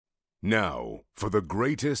Now, for the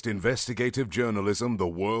greatest investigative journalism the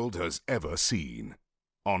world has ever seen.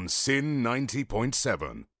 On Sin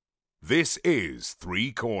 90.7, this is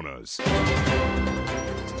Three Corners.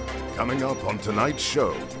 Coming up on tonight's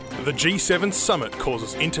show. The G7 summit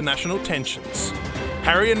causes international tensions.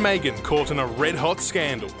 Harry and Meghan caught in a red-hot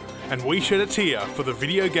scandal. And we shed a tear for the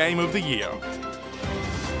video game of the year.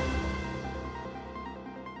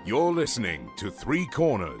 You're listening to Three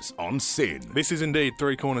Corners on Sin. This is indeed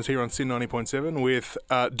Three Corners here on Sin 90.7 with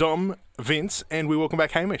Dom, Vince, and we welcome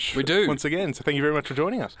back Hamish. We do. Once again, so thank you very much for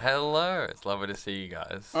joining us. Hello, it's lovely to see you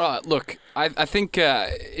guys. All right, look, I think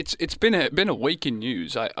it's been a week in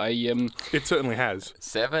news. It certainly has.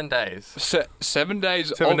 7 days. 7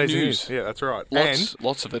 days 7 of days news. Yeah, that's right.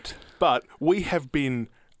 Lots of it. But we have been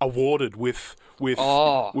awarded with we've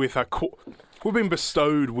been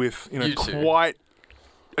bestowed with You too. quite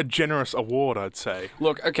a generous award, I'd say.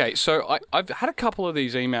 Look, okay, so I've had a couple of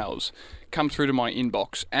these emails come through to my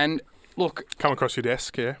inbox, and look, Come across your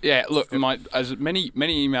desk, yeah. yeah, look, as many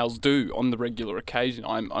emails do on the regular occasion,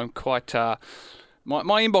 I'm quite.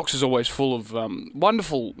 My inbox is always full of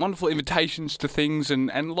wonderful invitations to things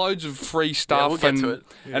and loads of free stuff. we'll get to it.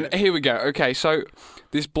 And here we go. Okay, so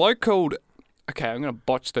this bloke called. Okay, I'm going to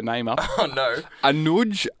botch the name up. Oh, no.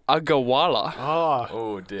 Anuj Agarwala. Ah,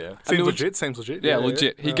 Oh, dear. seems Anuj- legit. Yeah,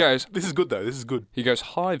 legit. He goes. This is good though. This is good. He goes,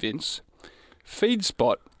 "Hi Vince.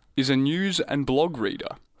 FeedSpot is a news and blog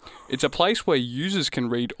reader. It's a place where users can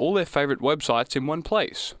read all their favourite websites in one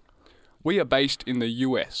place. We are based in the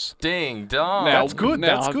US." Ding dong. Now, That's good,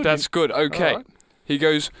 now, that's good. That's good. Okay. All right. He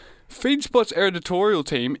goes, "FeedSpot's editorial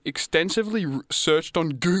team extensively searched on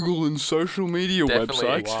Google and social media Definitely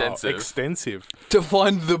websites extensive. Extensive. to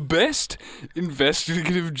find the best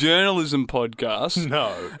investigative journalism podcast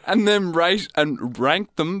No. and then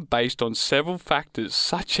rank them based on several factors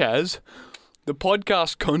such as the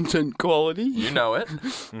podcast content quality, You know it.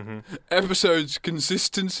 episodes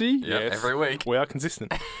consistency, Yep, Yes. every week. We are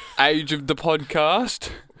consistent. age of the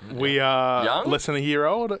podcast, We are Young? less than a year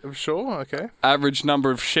old, sure, okay. average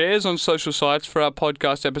number of shares on social sites for our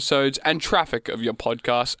podcast episodes, and traffic of your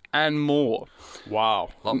podcast, and more. Wow.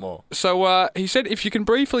 A lot more. So he said if you can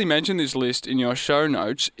briefly mention this list in your show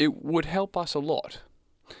notes, it would help us a lot.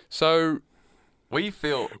 So, We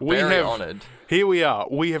feel We very have- honoured. Here we are.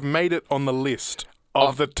 We have made it on the list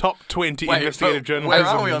of the top 20 Wait, investigative but journalism.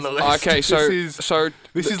 where are we on the list? okay, so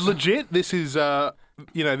This is legit. This is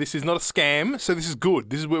this is not a scam. So this is good.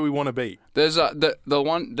 This is where we want to be. there's the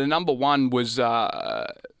number one was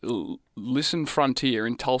Listen Frontier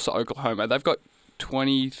in Tulsa, Oklahoma. They've got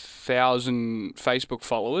 20,000 Facebook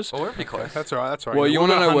followers. Well, we're pretty close. That's all right. That's all right. Well, you We've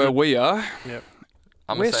want to got know where 100 we are? Yep.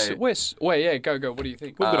 I'm going to say, Yeah, go. What do you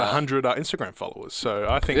think? We've got 100 Instagram followers. So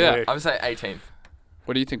I think Yeah. we're. I'm going to say 18th.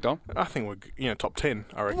 What do you think, Dom? I think we're top 10.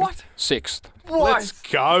 I reckon. What? Sixth. Let's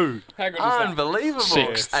go. How good Unbelievable.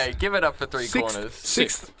 Sixth. Hey, give it up for Three Sixth, Corners.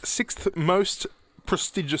 sixth most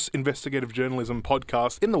prestigious investigative journalism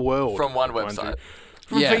podcast in the world. From one mind you. website.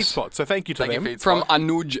 From Yes. FeedSpot. So thank you to Thank you, them. FeedSpot. From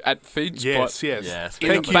Anuj at FeedSpot. Yes. Yes.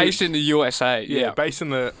 Thank you. Based in the USA. Yeah, Yeah. based in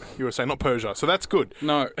the USA, not Persia. So that's good.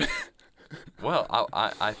 No. Well,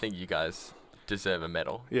 I think you guys deserve a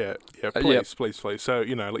medal. Yeah, yep. please. So,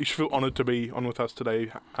 you should feel honoured to be on with us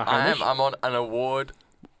today, I Hamish. am. I'm on an award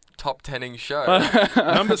top 10ing show.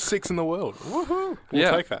 Number 6 in the world. Woohoo.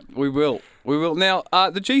 We'll take that. We will. Now,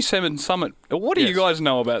 the G7 summit. What do you Yes. guys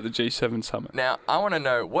know about the G7 summit? Now, I want to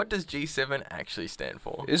know, what does G7 actually stand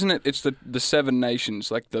for? Isn't it? It's the 7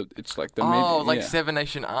 nations. It's like the. yeah. Seven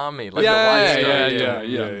Nation Army. Like Yeah, the yeah, White yeah, Star.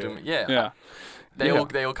 yeah. Yeah. They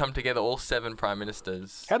Yeah. all come together, all 7 prime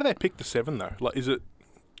ministers. How do they pick the 7, though? Like, is it,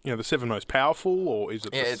 the 7 most powerful, or is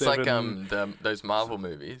it Yeah, the it's 7, like those Marvel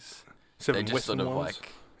movies. 7 They just Western sort of ones? like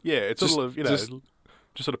Yeah, it's Just- sort of, just-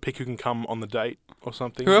 just sort of pick who can come on the date or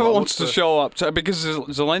something. Whoever Like, wants what's to the- show up. So, because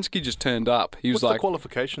Zelensky just turned up. He was What's the like,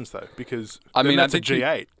 qualifications, though? Because I mean, that's I think a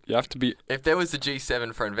G8. you have to be. if there was a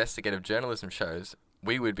G7 for investigative journalism shows,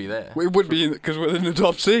 we would be there. We would be because we're in the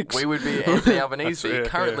top 6. We would be Anthony Albanese, That's- yeah,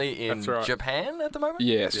 currently yeah, in that's right. Japan at the moment.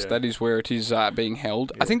 Yes, Yeah. that is where it is being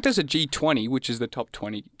held. I think there's a G20, which is the top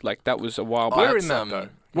 20. Like that was a while back. We're that's, in that, though.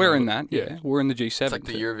 We're in that. yeah. Yeah, we're in the G7. It's like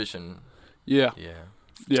the Eurovision. Yeah, Yeah,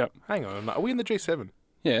 yeah, Hang on, are we in the G7?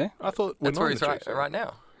 yeah. I thought we're that's not where in he's the right, G7. right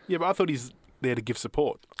now. Yeah, but I thought he's there to give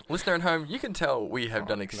support. Listener at home, you can tell we have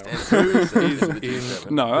done Who extensive research is into the in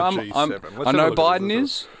G7. No, the I'm. G7? Let's I have a know look at this. Biden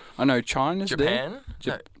is. I know China's there. Japan? Jap-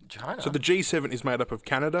 No, China. So the G7 is made up of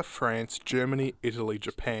Canada, France, Germany, Italy,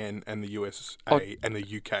 Japan, and the USA and the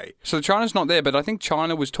UK. So China's not there, but I think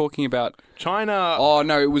China was talking about. China. Oh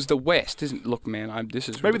no, it was the West, isn't? Look, man, this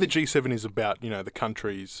is Maybe the G7 is about the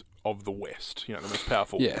countries of the West. You know, the most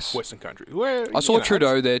powerful Yes. Western country. Where I saw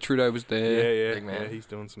Trudeau there. Trudeau was Yeah, there. Big man. yeah, he's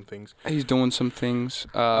doing some things. He's doing some things.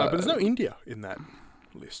 But there's no India in that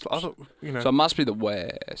list. I thought, you know, So it must be the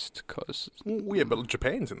West, cause yeah, but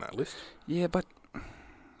Japan's in that list. yeah, but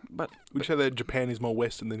Would you say that Japan is more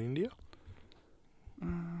Western than India?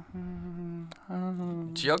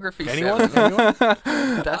 Geography Anyone? 7. Anyone?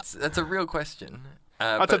 That's a real question.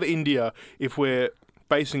 I'd say But that India, if we're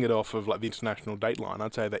basing it off of like the international dateline,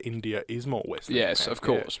 I'd say that India is more Western. than yes, Japan. of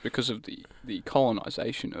course, because of the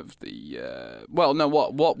colonization of the. Well, no,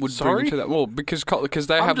 what would bring Sorry? you to that? Well, because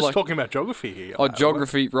they I'm have just like talking about geography here. oh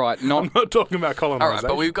geography, right? I'm Not not talking about all colonization. right,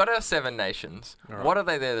 but we've got our 7 nations. All right. What are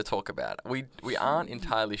they there to talk about? We aren't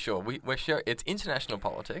entirely sure. We're sure it's international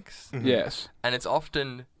politics, Mhm. yes. and it's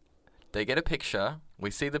often they get a picture.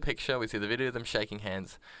 We see the picture. We see the video of them shaking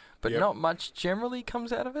hands, but Yep. not much generally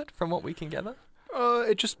comes out of it, from what we can gather.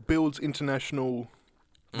 It just builds international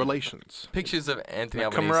relations. Pictures of Anthony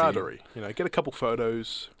Like Albanese. camaraderie. You know, get a couple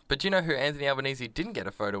photos. But do you know who Anthony Albanese didn't get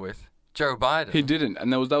a photo with? Joe Biden. He didn't,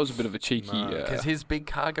 and that was a bit of a cheeky. No. Because his big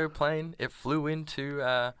cargo plane, it flew into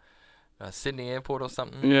Sydney Airport or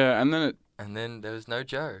something, yeah, and then and then there was no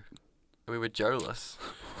Joe. We were Joe-less.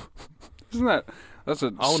 isn't that's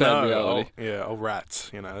a Oh sad no! reality. Oh rats!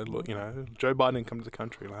 You know, look, you know, Joe Biden didn't come to the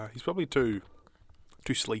country. He's probably too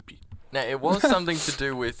sleepy. Now, it was something to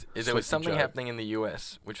do with, there Sleepy was something Joe. happening in the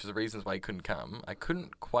US, which was the reasons why he couldn't come. I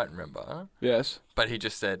couldn't quite remember, Yes, but he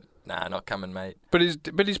just said, nah, not coming, mate. but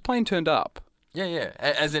his plane turned up. Yeah, yeah.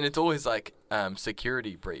 As in, it's always like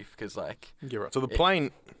security brief, because like, Yeah, right. So the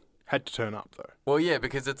plane had to turn up though. well, yeah,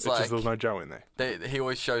 because it's It's like, just there was no Joe in there. he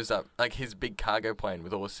always shows up, like his big cargo plane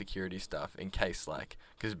with all the security stuff in case, like,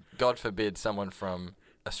 because God forbid someone from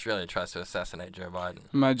Australia tries to assassinate Joe Biden.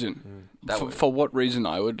 Imagine That would- for what reason?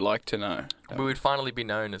 I would like to know. We would finally be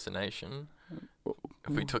known as a nation if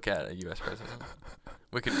we took out a US president.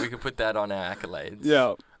 We could put that on our accolades.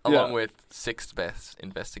 Yeah, Along with 6th best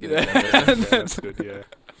investigative Yeah. journalism. Yeah, that's good. Yeah,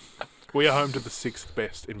 we are home to the 6th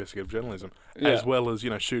best investigative journalism, as well as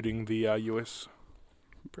shooting the US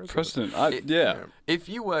president. president. It- Yeah. If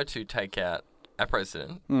you were to take out a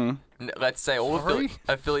president, Mm. let's say all Sorry?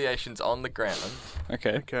 affiliations on the ground,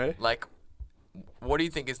 Okay. Okay, like, what do you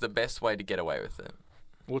think is the best way to get away with it?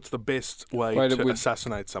 what's the best way Wait, to we-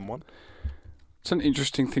 assassinate someone? It's an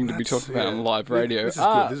interesting thing to be That's- talking about on yeah. live This- radio. this is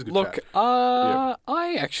good. This is a good Look, chat.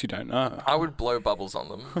 I actually don't know. I would blow bubbles on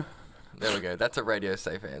them. There we go. That's a radio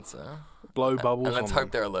safe answer. Blow bubbles And let's on hope them.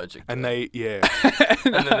 they're allergic. To And it. they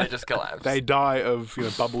and then they just collapse. they die of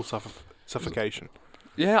bubble suffocation.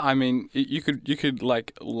 Yeah, I mean, you could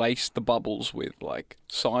like lace the bubbles with like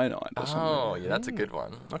cyanide or something. Oh, yeah, that's a good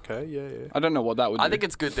one. Okay, yeah. I don't know what that would. I do. think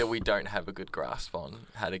it's good that we don't have a good grasp on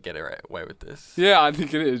how to get away with this. Yeah, I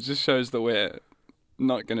think it is. It just shows that we're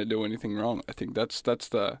not going to do anything wrong. I think that's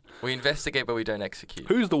the. We investigate, but we don't execute.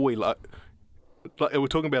 Who's the we? Like, are we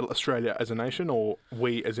talking about Australia as a nation, or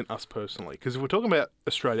we as in us personally? Because if we're talking about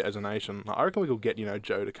Australia as a nation, I reckon we could get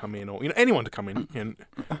Joe to come in, or anyone to come in,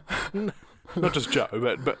 and not just Joe,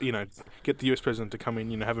 but get the US president to come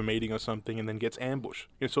in, have a meeting or something, and then gets ambushed.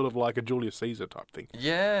 It's sort of like a Julius Caesar type thing.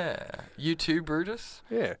 Yeah. You too, Brutus?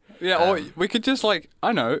 Yeah. Yeah, or we could just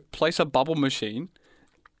place a bubble machine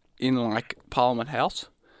in like Parliament House,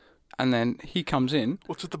 and then he comes in.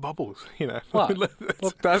 What's with the bubbles? What?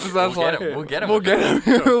 Look, that's We'll like get him. We'll get him. we'll get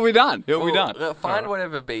him. It'll be done. It'll be done. Find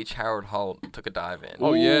whatever beach Harold Holt took a dive in.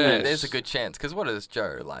 Oh, yes. There's a good chance. Because what is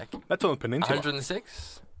Joe, like, That's on the peninsula.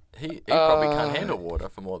 106? He probably can't handle water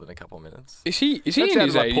for more than a couple of minutes. Is he That's in out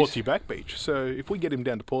his of like 80s? Portsea Back Beach. So if we get him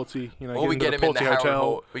down to Portsea, Or we get him in the Portsea Harold Hotel.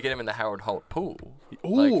 Holt. We get him in the Harold Holt pool.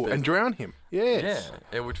 Ooh, Like and drown him. Yes.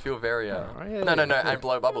 Yeah, it would feel very. yeah, no, yeah. and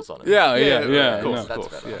blow bubbles on him. Yeah. Of course, no. of That's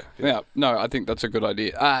course. better. Yeah. Yeah, no, I think that's a good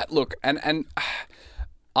idea. Look, and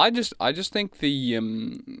I just think the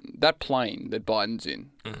that plane that Biden's in,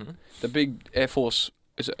 the big Air Force,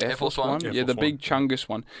 is it Air Force One? Air Yeah, Force the big Chungus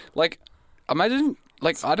one. Like, imagine,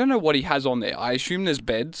 like, I don't know what he has on there. I assume there's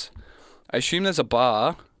beds. I assume there's a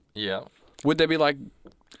bar. Yeah. Would there be like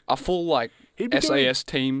a full like He'd be doing- SAS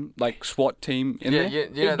team, like SWAT team in Yeah, there? you He's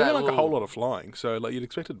know doing that like little, a whole lot of flying, so like you'd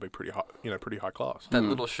expect it to be pretty high, pretty high class. that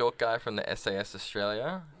little short guy from the SAS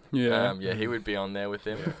Australia. Yeah. Yeah, he would be on there with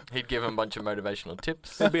him. He'd give him a bunch of motivational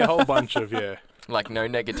tips, There'd be a whole bunch of like no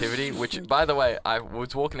negativity. Which, by the way, I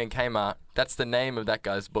was walking in Kmart. That's the name of that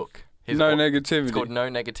guy's book. No It's called negativity. No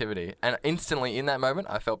Negativity, and instantly in that moment,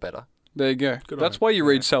 I felt better. There you go. Good on That's him. why you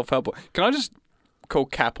read self-help books. Can I just call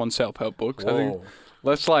cap on self-help books? I think Whoa.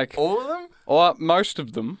 let's like, All of them? or most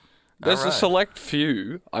of them. There's a Alright. select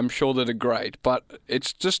few, I'm sure, that are great, but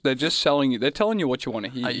it's just they're just selling you. They're telling you what you want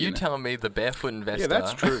to hear. Are you know? telling me the barefoot investor Yeah,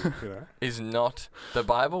 that's true. You know. is not the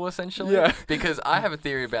Bible, essentially? Yeah. Because I have a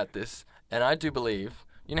theory about this, and I do believe,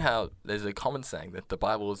 you know how there's a common saying that the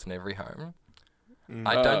Bible is in every home?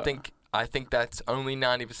 I think that's only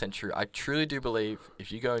 90% true. I truly do believe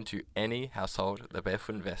if you go into any household, the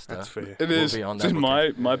barefoot investor That's fair. It will is. be on It's that in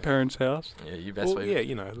book. my parents' house. Yeah, you best Well, believe. yeah,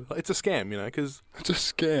 you know, it's a scam, you know, because It's a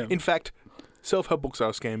scam. in fact, self-help books are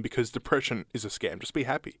a scam because depression is a scam. Just be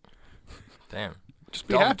happy. Damn. Just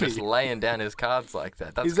be Dom happy. just laying down his cards like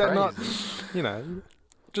that. That's Is that crazy. not, you know,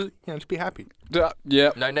 just be happy.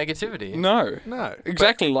 Yeah. No negativity. No. No,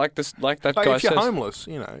 Exactly like this. Like that But guy if you're says. homeless,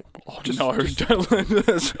 you know, Oh, just- no! just- Don't let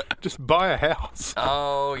this. just buy a house.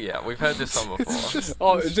 Oh yeah, we've heard this one before. It's just,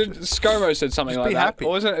 Oh, ScoMo said something Just like be that. happy.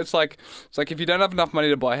 Or isn't it? It's like if you don't have enough money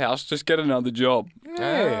to buy a house, just get another job.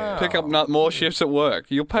 yeah. Pick up more shifts at work.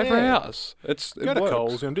 You'll pay for a Yeah. house. It Go to works.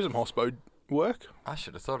 Coles and do some hospo work. I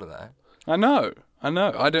should have thought of that. I know. I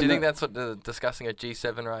don't Do you know. think that's what they're discussing at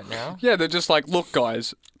G7 right now? Yeah, they're just like, look,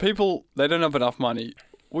 guys, people, they don't have enough money.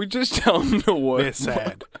 We just tell them to work. They're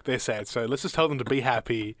sad. They're sad. So let's just tell them to be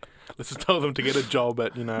happy. Let's just tell them to get a job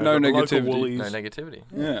at, you know, No the local negativity. Woolies. No negativity.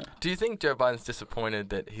 Yeah. Do you think Joe Biden's disappointed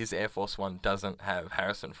that his Air Force One doesn't have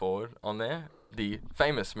Harrison Ford on there? The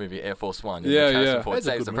famous movie Air Force One, in Yeah, which Harrison yeah. Ford That's a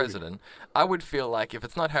saves good the movie. president. I would feel like if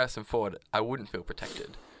it's not Harrison Ford, I wouldn't feel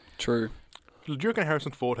protected. True. Do you reckon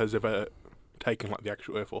Harrison Ford has ever taken like the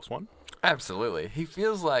actual Air Force One? Absolutely. He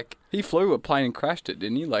feels like, He flew a plane and crashed it,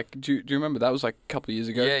 didn't he? Like, do you remember that was like a couple of years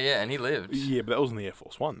ago? yeah, and he lived. Yeah, but that wasn't the Air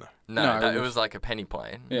Force One though. No, No, it was like a penny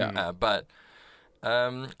plane. Yeah. But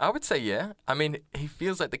I would say yeah. I mean, he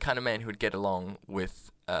feels like the kind of man who would get along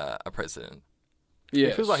with a president. Yeah.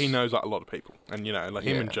 It feels like he knows like a lot of people, and you know, like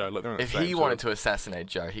him Yeah. and Joe. Like, they're in the If same he sort wanted of to assassinate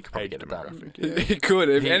Joe, he could probably age get it done. demographic. He, Yeah. he could.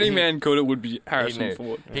 If He- any he- man could, it would be He Harrison knew.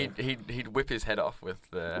 Ford. He'd whip his head off with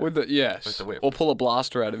the With the yes, with the whip. or pull a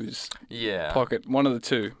blaster out of his yeah. pocket. One of the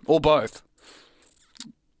two, or both.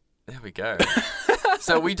 There we go.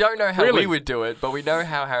 So we don't know how Really? we would do it, but we know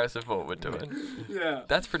how Harrison Ford would do it. Yeah.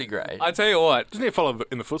 That's pretty great. I tell you what, Doesn't he follow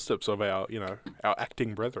in the footsteps of our, you know, our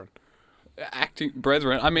acting brethren? acting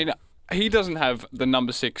brethren. I mean, he doesn't have the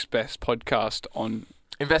number 6 best podcast on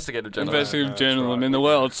Investigative journalism. investigative that's journalism right. in the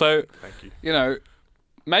world. So Thank you. you know,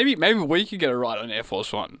 maybe we could get it right on Air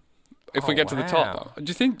Force One if we Oh, get to the wow. top. Do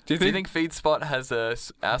you think? Do you think FeedSpot has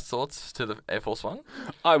our sorts to the Air Force One?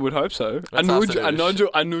 I would hope so. Let's ask I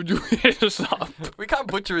know you hit us up. We can't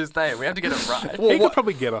butcher his name. We have to get it right. Well, He what- could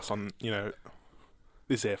probably get us on, you know,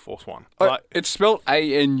 this Air Force One. Oh, Like, it's spelled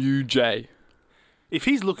ANUJ. if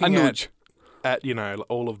he's looking Anuj. at you know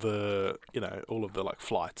all of the like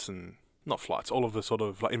flights and not flights, all of the sort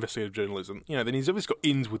of like investigative journalism, you know, then he's obviously got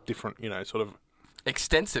ins with different, you know, sort of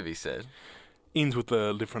Extensive, he said. ins with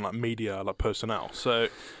the different like media like personnel. So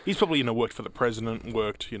he's probably, you know, worked for the president,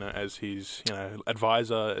 worked, you know, as his, you know,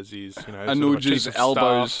 advisor, as his, you know, sort of like chief Anuj's of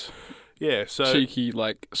elbows, staff. Yeah, so cheeky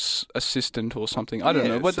like assistant or something. I don't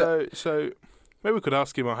yeah, know. But so maybe we could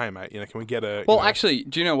ask him, oh, hey mate, you know, can we get a you well, know, actually,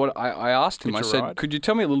 do you know what I asked him? I Hitch a said, ride? "Could you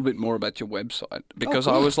tell me a little bit more about your website?" Because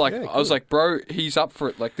cool. I was like, Yeah, I was cool. like, bro, he's up for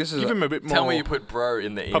it. Like, this is give a- him a bit more Tell me you put bro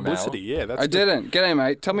in the email. publicity. Yeah, that's I good. didn't. G'day,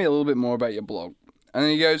 mate. Tell me a little bit more about your blog. And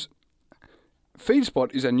then he goes,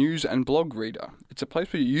 FeedSpot is a news and blog reader. It's a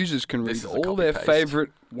place where users can This read is a all their copy-paste.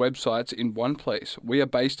 favorite websites in one place. We are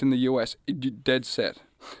based in the US. Dead set.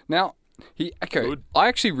 Now, Good. I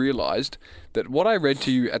actually realized that what I read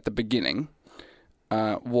to you at the beginning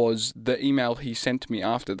was the email he sent to me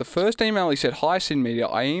after. The first email he said, "Hi, Sin Media.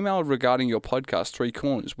 I emailed regarding your podcast, Three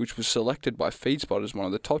Corners, which was selected by FeedSpot as one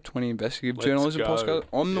of the top 20 investigative Let's journalism go. podcasts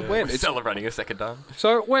on the Yeah. web." We're It's celebrating a second time.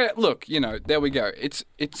 so look, you know, there we go. It's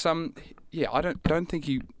yeah, I don't think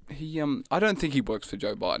he I don't think he works for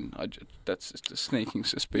Joe Biden. That's just a sneaking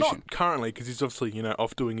suspicion. Not currently, because he's obviously, you know,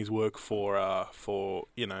 off doing his work for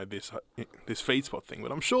you know this FeedSpot thing.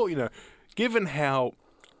 But I'm sure, you know, given how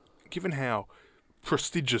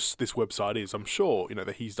prestigious this website is, I'm sure, you know,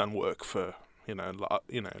 that he's done work for, you know,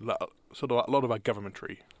 sort of a lot of our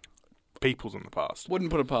governmentary peoples in the past.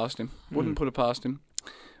 Wouldn't put it past him. Hmm. Wouldn't put it past him.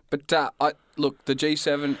 But I look, the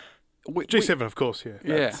G7 G7, of course,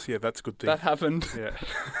 yeah. That's a good thing. that happened. Yeah.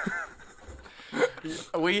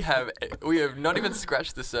 We have not even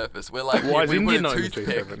scratched the surface. We're like, Why is we India put not a in the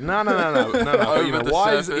toothpick. G7? No. But, you know, Over the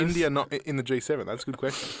why is surface. India not in the G7? That's a good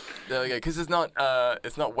question. There we go. Because it's not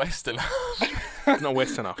Western. It's not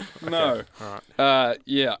West enough. Okay. No. All right.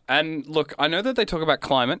 Yeah, and look, I know that they talk about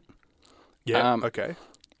climate. Yeah. Okay.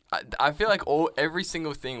 I feel like every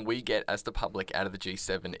single thing we get as the public out of the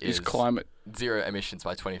G7 Is climate. zero emissions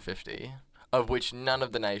by 2050. of which none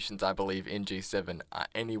of the nations, I believe, in G7 are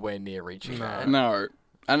anywhere near reaching that. No.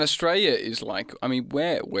 And Australia is like, I mean,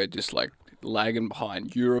 we're just like lagging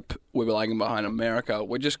behind Europe. We're lagging behind America.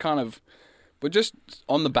 We're just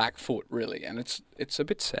on the back foot, really, and it's a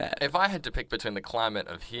bit sad. If I had to pick between the climate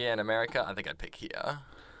of here and America, I think I'd pick here.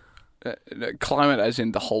 Climate as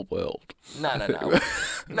in the whole world. No.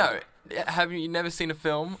 No. Have you never seen a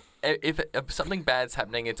film? If something bad's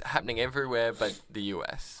happening, it's happening everywhere but the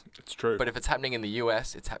US. It's true. But if it's happening in the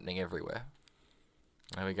US, it's happening everywhere.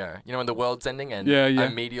 There we go. You know when the world's ending and Yeah. a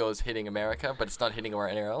meteor is hitting America, but it's not hitting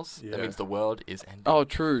anywhere else? Yeah. That means the world is ending. Oh,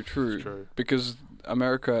 true. It's true. Because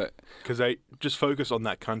America... Because they just focus on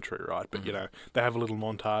that country, right? But, you know, they have a little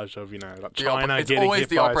montage of, you know, like The China it's getting always hit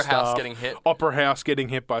the by opera house stuff, getting hit. Opera house getting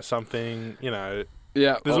hit by something, you know.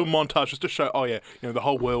 Yeah. There's a little montage just to show, oh, yeah, you know, the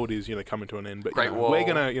whole world is, you know, coming to an end. But, Great you know, Wall. we're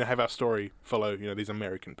going to, you know, have our story follow, you know, these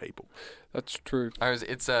American people. That's true.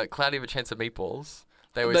 It's Cloudy with a Chance of Meatballs.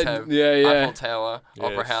 They always have yeah. Eiffel Tower,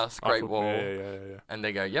 Opera Yes. House, Great Eiffel- Wall, Yeah. and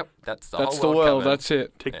they go, yep, that's the That's the whole world. covered. That's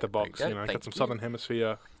it. Tick Yeah, the box, there you you know, go. got some Thank Southern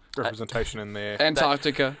Hemisphere representation in there.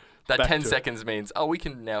 Antarctica. That Back 10 to it. seconds means, we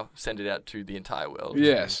can now send it out to the entire world.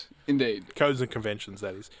 Yes, indeed. Codes and conventions,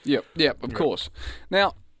 that is. Yep, of course.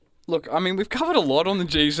 Now, look, I mean, we've covered a lot on the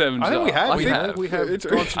G7. I think we have. We have. We have. It's-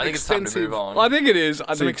 gone some I think it's time to extensive- move on. I think it is. I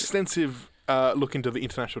Some think extensive look into the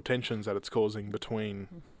international tensions that it's causing between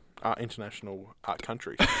international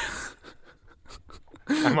countries.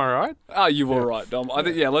 Am I right? Oh, you were right, Dom. I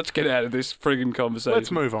think, let's get out of this friggin' conversation.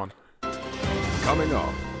 Let's move on. Coming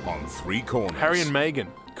up on Three Corners. Harry and Meghan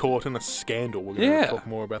caught in a scandal. We're going to Yeah. talk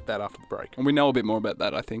more about that after the break. And we know a bit more about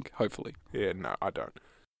that, I think, hopefully. Yeah, no, I don't.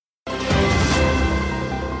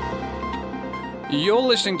 You're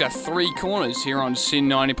listening to Three Corners here on Sin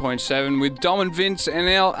 90.7 with Dom and Vince and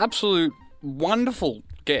our absolute wonderful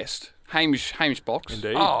guest, Hamish Box.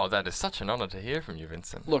 Indeed. Oh, that is such an honour to hear from you,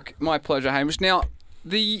 Vincent. Look, my pleasure, Hamish. Now,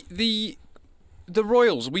 the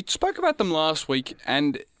Royals, we spoke about them last week,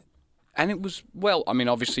 and it was, well, I mean,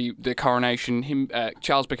 obviously the coronation,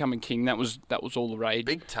 Charles becoming king, that was all the rage.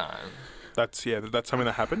 Big time. That's something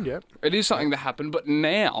that happened, yeah. It is something that happened, but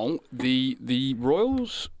now the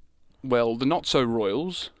Royals, well, the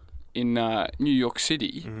not-so-Royals in New York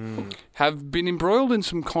City have been embroiled in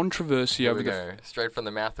some controversy Here over we the... go. Straight from the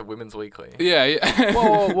mouth of Women's Weekly. Yeah.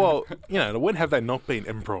 Well, you know, when have they not been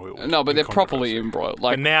embroiled? No, but in they're properly controversy? embroiled.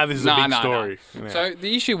 Like, And now this is a big story. Yeah. So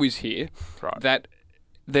the issue is here Right. that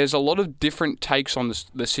there's a lot of different takes on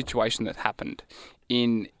the situation that happened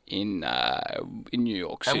in New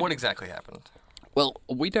York City. And what exactly happened? Well,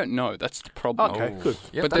 we don't know. That's the problem. Okay, good.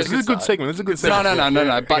 Yep, But that's This is a good start. segment. This is a good No, segment.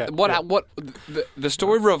 no. But Okay, what the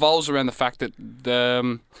story revolves around the fact that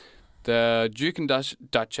the Duke and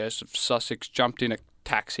Duchess of Sussex jumped in a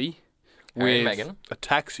taxi Harry with and Meghan. A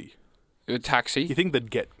taxi. a taxi. You think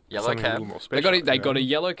they'd get Yellow something cab. a little more They special? got a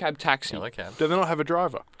yellow cab taxi. Yellow cab. Do they not have a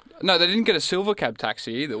driver? No, they didn't get a silver cab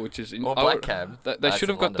taxi either, which is Or black cab. They That's should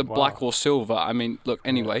have in got the London. black Wow. or silver. I mean, look.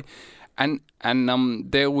 Anyway, and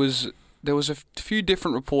there was a few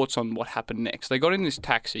different reports on what happened next. They got in this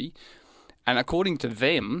taxi, and according to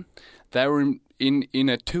them, they were in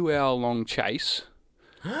a 2-hour-long chase.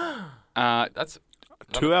 That's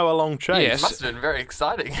 2-hour-long chase. Yes. must have been very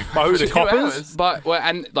exciting. By who, the 2 coppers? hours. But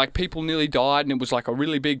and like people nearly died, and it was like a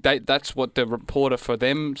really big date. That's what the reporter for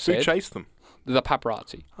them Who said. chased them? The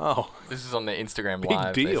paparazzi. Oh, This is on their Instagram Big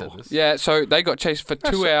Live. they deal. said this. Yeah, so they got chased for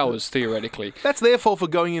 2 hours theoretically. that's their fault for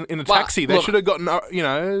going in a Well, taxi. They look- should have gotten, No,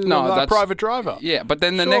 a that's- private driver. Yeah, but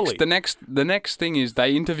then the Surely. next thing is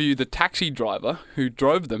they interview the taxi driver who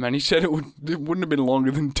drove them, and he said it wouldn't have been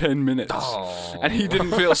longer than 10 minutes, Oh. and he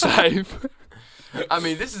didn't feel safe. I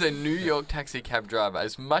mean, this is a New York taxi cab driver.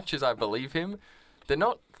 As much as I believe him, they're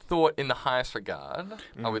not thought in the highest regard,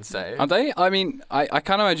 I would say. Are they? I mean, I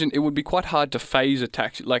can't imagine it would be quite hard to phase a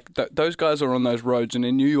taxi. Like those guys are on those roads, and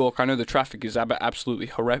in New York, I know the traffic is absolutely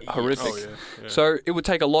horrific. Oh, yeah. So it would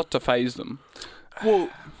take a lot to phase them. Well,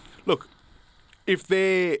 look, if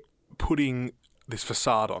they're putting this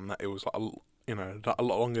facade on that it was like, a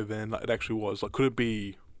lot longer than it actually was, like, could it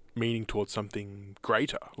be meaning towards something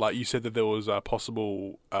greater? Like you said that there was a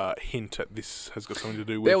possible hint that this has got something to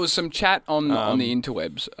do with There was some chat on the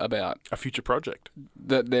interwebs about a future project.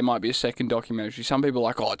 that there might be a second documentary. Some people are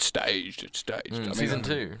like, oh, it's staged. I mean, Season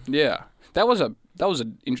 2. Yeah, that was a.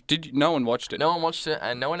 No one watched it. No one watched it,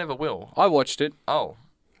 and no one ever will. I watched it. Oh,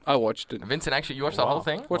 I watched it. Vincent, actually, you watched the whole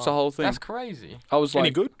thing? Watched the whole thing. That's crazy. I was Any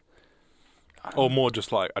like, good? Or more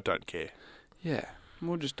just like, I don't care. yeah,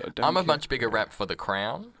 more just. I don't I'm a care. much bigger rap for The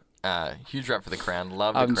Crown. Huge rap for The Crown.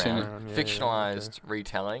 Love I The haven't seen Crown. it. Fictionalized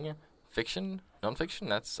retelling. fiction, non-fiction,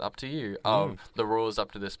 that's up to you, of the rules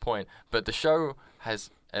up to this point. But the show has,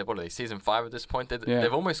 what are they, season 5 at this point?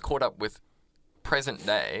 They've almost caught up with present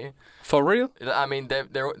day. For real? I mean,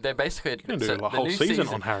 they're basically... You can do a whole season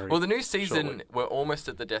on Harry. Well, the new season, surely. we're almost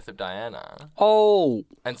at the death of Diana. Oh.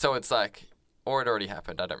 And so it's like, or it already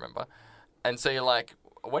happened, I don't remember. And so you're like,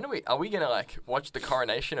 when are we going to like watch the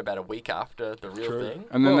coronation about a week after the real thing?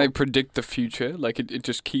 And then they predict the future. Like, it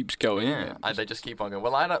just keeps going. Yeah, they just keep on going.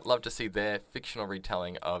 Well, I'd love to see their fictional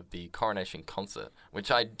retelling of the coronation concert,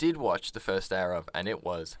 which I did watch the first hour of, and it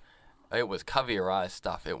was cover your eyes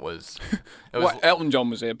stuff. It was Elton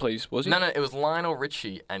John was there, please, was he? No, it was Lionel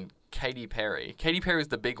Richie and Katy Perry. Katy Perry was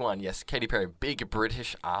the big one. Yes, Katy Perry, big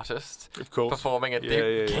British artist, Of course. performing at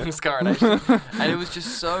the King's coronation, and it was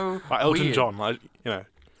just so Elton weird. John, like,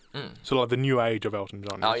 sort of like the new age of Elton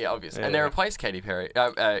John. Oh yeah, obviously. And they replaced Katy Perry,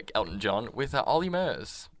 Elton John, with Ollie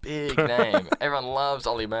Murs. Big name. Everyone loves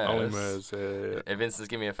Ollie Murs. Ollie Murs. Vincent's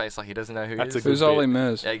giving me a face like he doesn't know who That's he a is. good Who's Ollie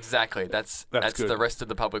Murs? Exactly. That's good. the rest of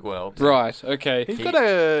the public world. Right, okay. He's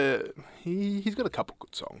got a couple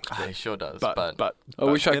good songs. He sure does. But I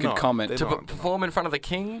wish I they're could not- comment. they're to not- perform in front of the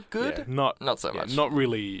king, good. Yeah, Not so much. Not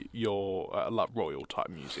really your royal type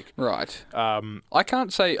music. Right. Um, I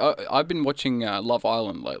can't say... I've been watching Love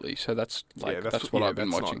Island lately, so that's what I've been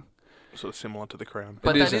that's watching. not sort of similar to The Crown.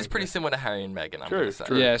 But It that is, is pretty similar to Harry and Meghan, I'm True, going to say.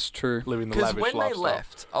 true. Yes, true. Living the Because lavish when they lifestyle.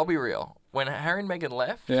 left, I'll be real, when Harry and Meghan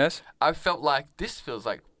left, Yes? I felt like this feels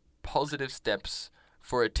like positive steps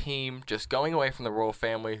for a team just going away from the royal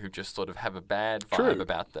family who just sort of have a bad vibe True.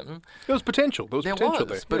 about them. There was potential. There was potential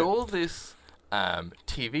there. But yeah. all this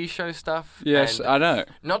TV show stuff. Yes, and I know.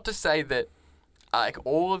 not to say that, like,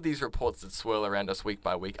 all of these reports that swirl around us week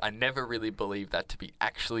by week, I never really believe that to be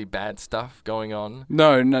actually bad stuff going on.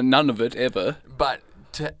 No, none of it, ever. But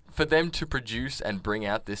for them to produce and bring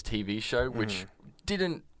out this TV show, which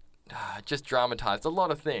didn't just dramatize a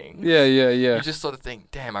lot of things. Yeah. You just sort of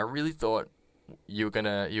think, damn, I really thought you were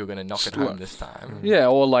gonna knock it home this time. Yeah,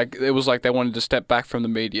 or like, it was like they wanted to step back from the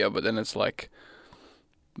media, but then it's like...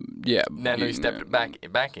 Yeah. Now you stepped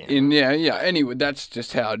back in. Anyway, that's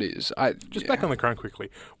just how it is. Just back on The Crown quickly.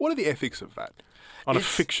 What are the ethics of that on a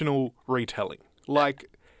fictional retelling? Like,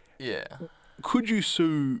 Yeah. could you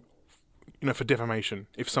sue, for defamation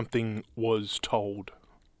if something was told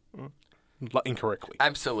incorrectly?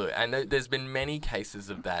 Absolutely. And there's been many cases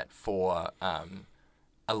of that for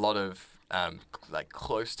a lot of like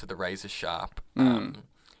close to the razor sharp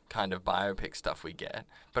kind of biopic stuff we get.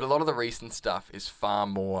 But a lot of the recent stuff is far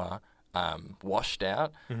more washed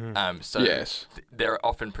out. So Yes. they're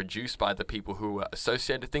often produced by the people who are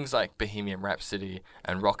associated. Things like Bohemian Rhapsody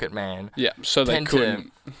and Rocket Man Yeah, so they tend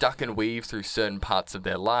couldn't... to duck and weave through certain parts of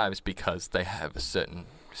their lives because they have a certain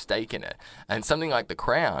stake in it. And something like The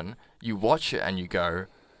Crown, you watch it and you go,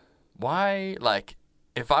 why? Like,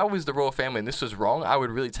 if I was the royal family and this was wrong, I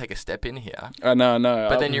would really take a step in here. No.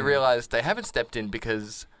 But then you realize they haven't stepped in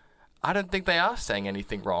because I don't think they are saying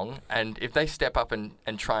anything wrong. And if they step up and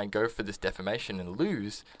try and go for this defamation and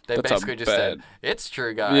lose, they That's a basically just said, bad- it's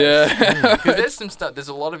true, guys. Yeah. Because there's some stuff, there's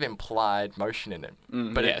a lot of implied motion in it.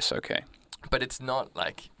 But yes, okay. but it's not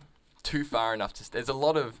like too far enough to. There's a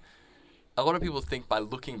lot of people think by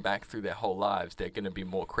looking back through their whole lives they're going to be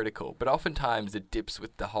more critical, but oftentimes it dips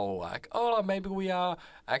with the whole like, oh, maybe we are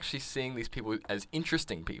actually seeing these people as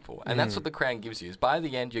interesting people, and that's what The Crown gives you. Is by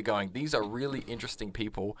the end you're going, these are really interesting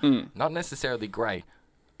people, not necessarily great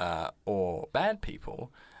or bad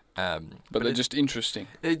people, But they're just interesting.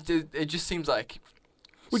 It just seems like.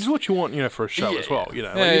 Which is what you want, for a show as well. You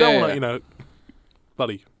Yeah, don't yeah, want to,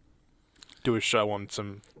 bloody do a show on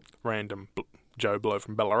some random Joe Blow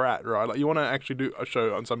from Ballarat, right? Like, you want to actually do a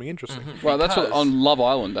show on something interesting. Well, that's what, Because- on Love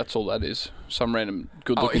Island, that's all that is. Some random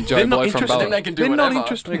good-looking Oh, Joe they're not Blow from interested. Then Ballarat. they can do They're whatever. not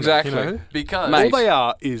interested. Exactly. Because Mate. All they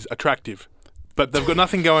are is attractive, but they've got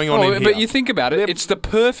nothing going on in here. But you think about it, it's the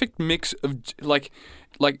perfect mix of like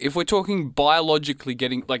if we're talking biologically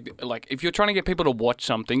getting like if you're trying to get people to watch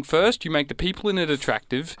something, first you make the people in it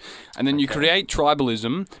attractive, and then you create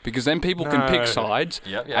tribalism because then people can pick No. sides,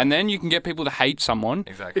 Yep. and then you can get people to hate someone.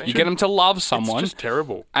 Exactly. You get them to love It's someone, just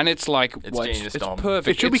terrible. and it's like It's genius, it's Dom.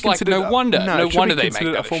 perfect. It should be It's like, considered no wonder it should be they make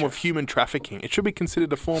considered that a form show. of human trafficking. It should be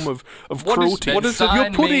considered a form of What is- cruelty. what is it? You're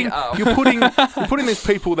Sign me putting up. you're putting these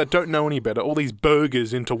people that don't know any better, all these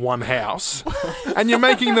burgers, into one house, and you're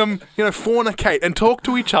making them fornicate and talk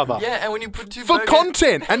to each other. Yeah, and when you put two For burgers,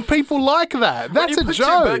 content, and people like that. That's when a you put two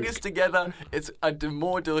joke. burgers together, it's a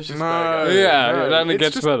more delicious No, burger. Yeah, it only it's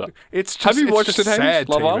gets just- better. It's just, Have you it's watched just it, Hamish? sad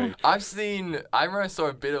Love TV. Island? I remember I saw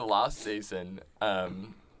a bit of last season.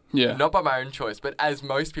 Yeah. Not by my own choice, but as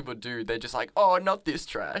most people do, they're just like, oh, not this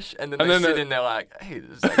trash. And then And they then sit they- in there like, hey,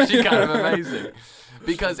 this is actually kind of amazing.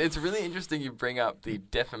 Because it's really interesting you bring up the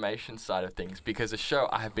defamation side of things, because a show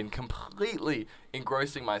I have been completely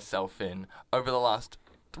engrossing myself in over the last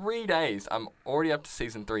 3 days, I'm already up to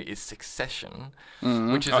season 3, is Succession,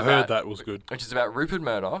 which is I about, heard that was good. which is about Rupert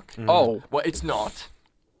Murdoch. Oh. Well, it's not,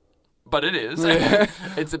 but it is.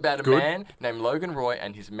 It's about a Good. man named Logan Roy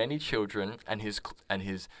and his many children and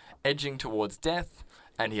his edging towards death,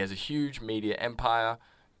 and he has a huge media empire.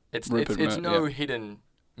 It's Rupert no Mur- hidden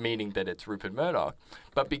meaning that it's Rupert Murdoch,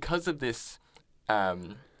 but because of this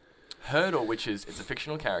hurdle, which is it's a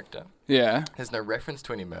fictional character, Yeah. there's no reference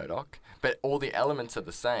to any Murdoch, but all the elements are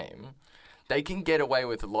the same. They can get away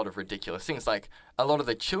with a lot of ridiculous things. Like, a lot of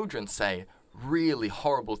the children say really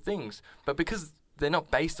horrible things, but because they're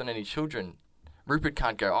not based on any children, Rupert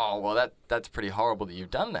can't go, oh, well, that's pretty horrible that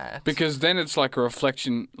you've done that. Because then it's like a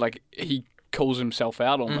reflection, like he calls himself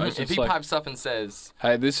out almost. If It's he like, pipes up and says,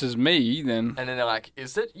 hey, this is me, then and then they're like,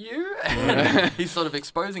 is it you? He's sort of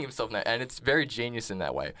exposing himself now, and it's very genius in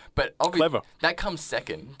that way. But obviously, Clever. that comes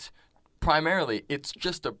second. Primarily, it's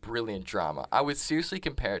just a brilliant drama. I would seriously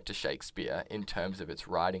compare it to Shakespeare in terms of its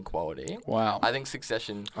writing quality. wow. I think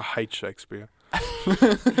Succession. I hate Shakespeare.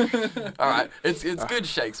 All right, it's good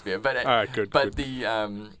Shakespeare, but All right, good. but good.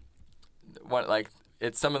 the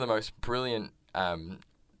it's some of the most brilliant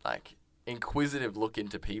like inquisitive look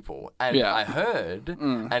into people. And Yeah. I heard,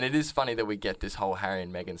 and it is funny that we get this whole Harry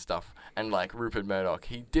and Meghan stuff, and like Rupert Murdoch,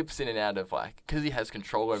 he dips in and out of like, because he has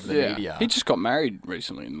control over the yeah. media. He just got married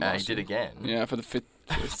recently. In the He last did one. again. Yeah, for the fifth.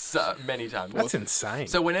 So many times. That's insane.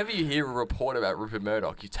 So whenever you hear a report about Rupert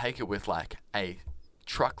Murdoch, you take it with like a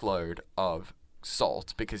truckload of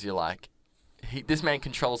salt, because you're like, this man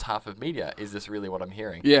controls half of media. Is this really what I'm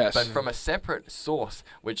hearing? Yes. But from a separate source,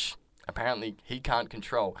 which apparently he can't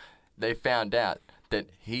control, they found out that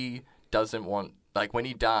he doesn't want, like when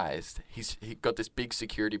he dies, he got this big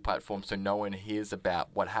security platform so no one hears about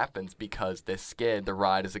what happens, because they're scared the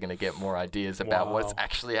writers are going to get more ideas about what's Wow.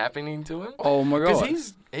 actually happening to him. Oh my Because god.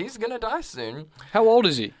 he's going to die soon. How old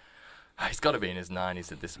is he? He's got to be in his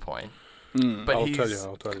 90s at this point. Mm. But I'll he's, tell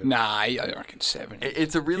you. Nah, I reckon 70.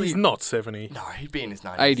 It's a really... He's not 70. No, he'd be in his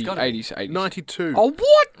 90s. 80, He's gotta be 80s, 80s. 92. Oh,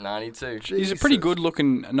 what? 92. He's a pretty Jesus.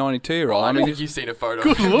 good-looking 92-year-old. I I don't mean, think you've seen a photo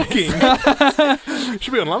Good of him. looking.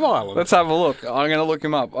 Should be on Love Island. let's have a look. I'm going to look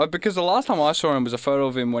him up. Because the last time I saw him was a photo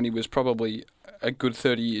of him when he was probably a good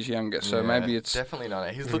 30 years younger. So Yeah, maybe it's... definitely not.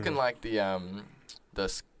 He's looking like the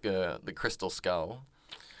crystal skull.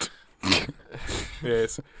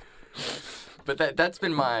 Yes. But that's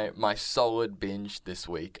been my solid binge this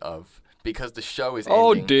week of, because the show is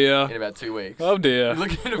Oh, ending dear. in about 2 weeks. Oh, dear. You're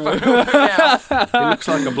looking at a photo of him now. He looks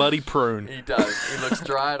like a bloody prune. He does. He looks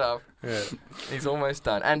dried up. Yeah. He's almost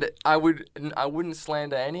done. And I wouldn't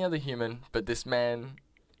slander any other human, but this man,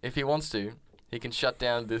 if he wants to, he can shut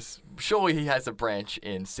down this. Surely he has a branch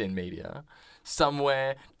in Sin Media.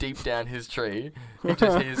 Somewhere deep down his tree, he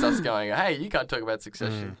just hears us going, hey, you can't talk about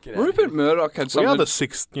Succession. Get out of Rupert here." Murdoch had We something... are the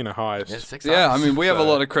sixth, highest. Yeah, 6 Yeah, I hours. mean, we have a So-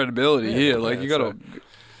 lot of credibility here. Like, yeah, you got to...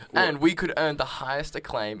 And we could earn the highest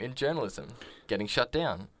acclaim in journalism, getting shut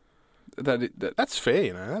down. That's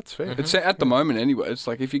fair, That's fair. It's at the moment anyway. It's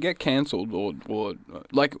like if you get cancelled or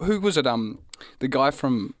like who was it? The guy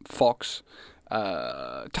from Fox,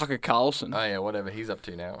 Tucker Carlson. Oh yeah, whatever he's up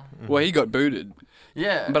to now. Well, he got booted,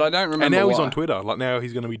 Yeah, but I don't remember. And now he's why, on Twitter. Like now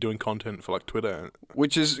he's going to be doing content for like Twitter.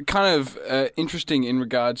 which is kind of interesting in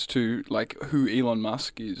regards to like who Elon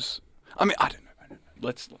Musk is. I mean, I don't know.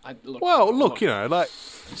 Look. Well, look, like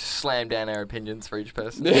just slam down our opinions for each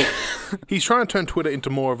person. he's trying to turn Twitter into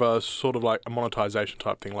more of a sort of like a monetization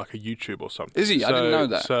type thing, like a YouTube or something. Is he? I didn't know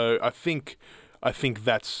that. So I think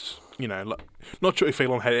that's like, not sure if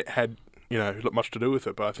Elon had much to do with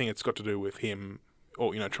it, but I think it's got to do with him,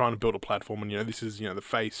 or trying to build a platform, and this is the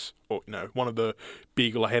face, or one of the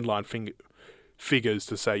big headline figures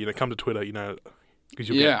to say come to Twitter, because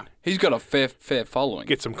you'll he's got a fair following.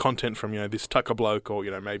 get some content from this Tucker bloke,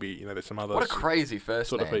 or maybe there's some other What a crazy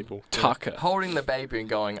first sort name. of people. Tucker. Holding the baby and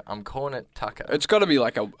going, I'm calling it Tucker. It's got to be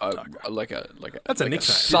like a That's a nickname. Do you think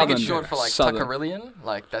Southern. it's short for like Southern. Tuckerillion?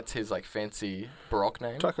 Like that's his like fancy Baroque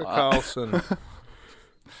name. Tucker Carlson.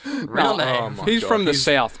 Real No, name. Oh my He's God, from the he's-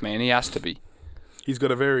 south, man. He has to be. He's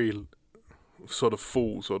got a very sort of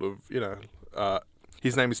full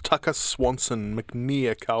his name is Tucker Swanson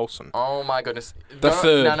McNear Carlson. Oh my goodness. The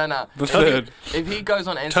third. No. The third. If he goes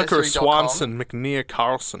on Tucker Ancestry.com, Swanson McNear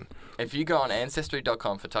Carlson. if you go on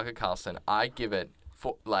Ancestry.com for Tucker Carlson, I give it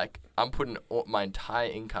for I'm putting my entire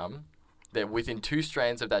income that within 2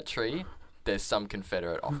 strands of that tree there's some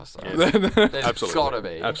Confederate officer. Yes. There's Absolutely. gotta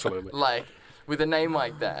be. Absolutely. Like, with a name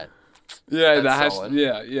like that. Yeah, That's that has. solid.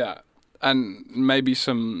 Yeah. And maybe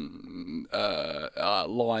some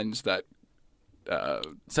lines that.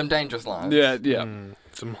 Some dangerous lines. Yeah.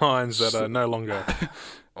 Some lines that are no longer.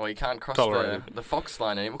 Well, you can't cross Tolerated. the Fox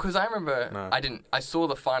line anymore. Because I remember No. I saw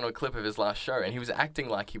the final clip of his last show, and he was acting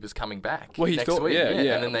like he was coming back Well, he next thought- week. yeah.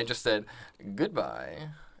 And then they just said goodbye,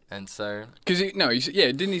 and so Because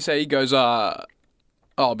didn't he say he goes, oh,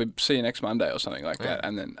 I'll be see you next Monday or something like that,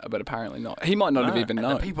 and then, but apparently not. He might not have even and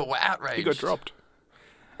known. the people were outraged. He got dropped.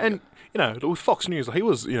 And, with Fox News, he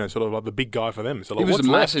was, sort of like the big guy for them. So, He like, was what's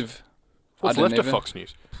a left? massive. What's I left didn't of even- Fox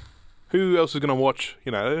News? Who else is going to watch,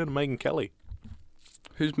 Megyn Kelly?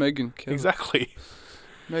 Who's Megan Kelly? Exactly.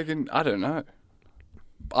 Megan, I don't know.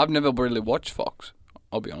 I've never really watched Fox.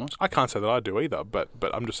 I'll be honest. I can't say that I do either, but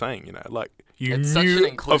I'm just saying, you It's such an knew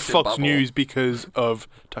of inclusive Fox bubble. News because of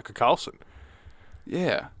Tucker Carlson.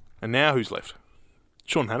 Yeah. And now who's left?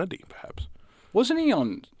 Sean Hannity, perhaps. Wasn't he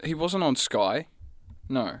on? He wasn't on Sky.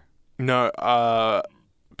 No. No,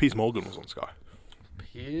 Piers Morgan was on Sky.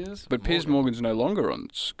 But Piers Morgan's no longer on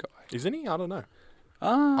Sky. Isn't he? I don't know.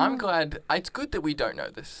 I'm glad. It's good that we don't know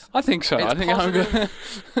this. I think so. It's I think I'm positive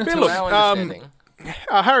good. to look, our understanding.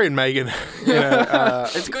 Harry and Meghan,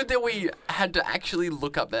 It's good that we had to actually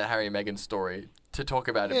look up that Harry and Meghan story to talk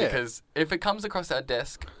about it, Yeah. because if it comes across our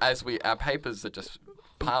desk as our papers are just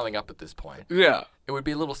piling up at this point, Yeah. it would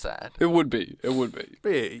be a little sad. It would be. It would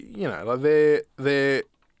be. yeah, like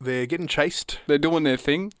they're getting chased. They're doing their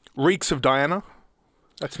thing. Reeks of Diana.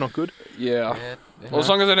 That's not good. Yeah. Yeah, Well, as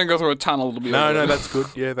long as they don't go through a tunnel, it'll be. No, all no, right. that's good.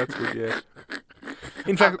 Yeah, that's good. Yeah.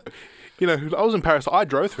 In fact, I was in Paris. I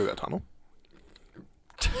drove through that tunnel.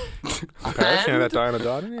 In Paris, that Diana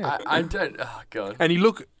died in. Yeah. I don't. Oh god. And you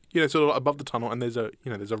look, sort of above the tunnel, and there's a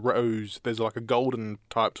rose. There's like a golden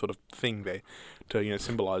type sort of thing there to,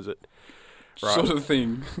 symbolise it. Right. Sort of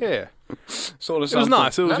thing. Yeah. Sort of It was something.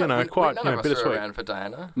 nice. It was, None quite, of us were bittersweet. around for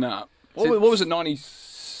Diana. Nah. See- What was it? 90.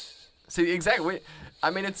 See, exactly. I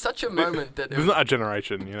mean, it's such a moment that There's not a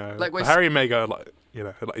generation, Like, we're Harry and Meghan,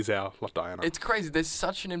 is our like Diana. it's crazy. There's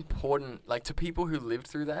such an important, to people who lived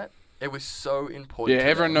through that. It was so important. Yeah, to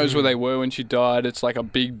everyone them. knows where they were when she died. It's like a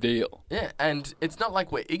big deal. Yeah, and it's not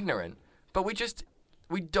like we're ignorant, but we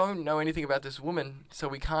don't know anything about this woman, so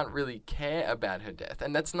we can't really care about her death.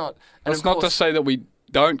 And that's not. And That's of not to course, say that we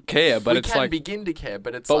don't care, but we it's can like. begin to care,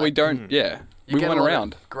 but it's. But like, we don't. Yeah. You We get went a lot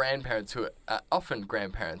around. of grandparents who are often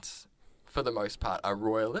grandparents, for the most part, are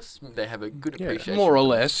royalists. They have a good Yeah. appreciation. More or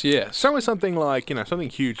less, yes. So with something like, something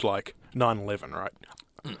huge like 9/11, right?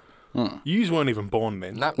 Yous weren't even born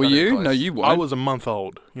then. Not Were even you? close. No, you I weren't. was a month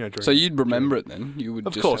old. During, So you'd remember it then? You would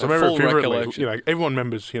Of just course, I have a remember full it vividly. recollection. Everyone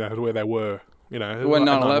remembers, where they were. When at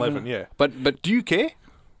 9/11. Yeah. But Do you care?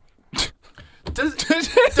 Does,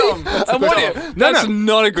 Dom, That's No.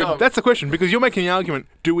 not a good. Dom. That's the question, because you're making the argument,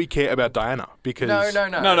 do we care about Diana? Because no.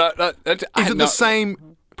 No. That's, is it the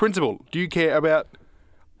same principle? Do you care about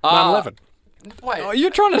 9/11? Wait. Oh,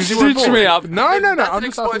 you're trying to you were stitch born. me up. No. That's I'm an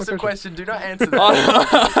just asking the explosive question. question. Do not answer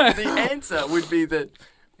that. The answer would be that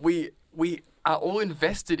we are all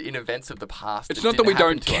invested in events of the past. It's not that we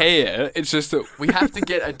don't care. It's just that We have to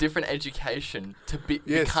get a different education to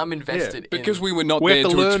Yes, become invested because in. we were not We there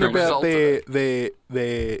have to to learn experience. about result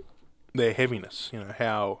of their heaviness.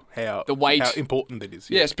 How The weight. how important it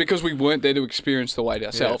is. Yes, because we weren't there to experience the weight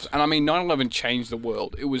ourselves. Yes. And I mean, 9/11 changed the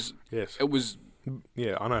world. It was. Yes.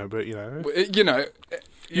 Yeah, I know, but You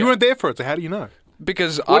you weren't there for it, so how do you know?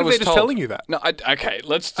 because What I if was they're just told, telling you that? No, okay,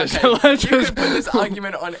 let's just. Okay, let's you just could put this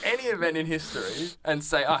argument on any event in history and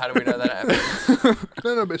say, "Oh, how do we know that happened?"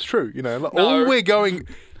 No, but it's true. No. All we're going.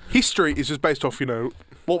 History is just based off,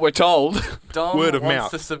 what we're told. Dom Word of wants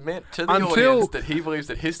mouth. to submit to the Until- audience that he believes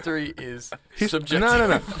that history is subjective.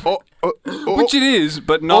 No. Which it is,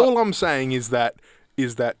 but not. All I'm saying is that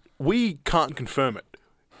we can't confirm it.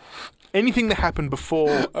 Anything that happened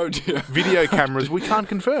before Oh dear. video cameras, we can't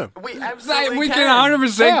confirm. We absolutely We can can.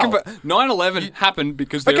 100% How? confirm. 9/11 happened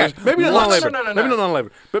because there Okay, is maybe not lots- 9/11. No. Maybe not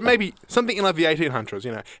 9/11. But maybe something in like the 1800s.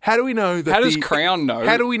 How do we know that? How does Crown know?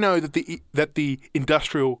 How do we know that the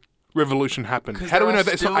Industrial Revolution happened? 'Cause How do we there know are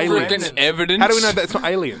that it's not still aliens? remnants. evidence? How do we know that it's not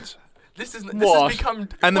aliens? This has What? become.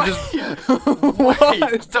 And they're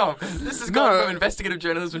Wait, Tom. This has gone No. from investigative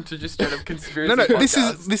journalism to just straight up conspiracy. No.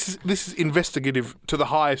 podcast. This is investigative to the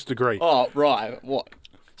highest degree. Oh right. What?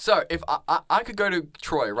 So if I could go to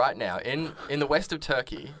Troy right now in the west of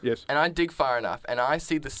Turkey, Yes. and I dig far enough, and I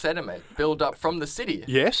see the sediment build up from the city,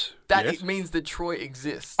 Yes. that yes. it means that Troy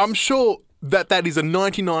exists. I'm sure that is a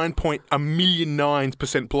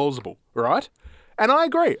 99.1,000,009% plausible, right? And I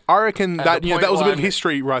agree. I reckon that the that was a bit of point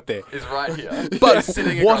history right there. Is right here. But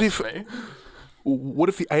sitting what across if- me. What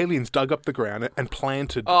if the aliens dug up the ground and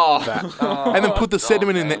planted Oh. that, and then put the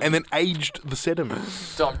sediment in man. there, and then aged the sediment?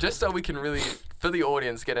 Dom, just so we can really, for the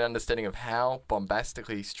audience, get an understanding of how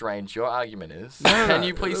bombastically strange your argument is, can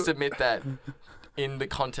you please submit that in the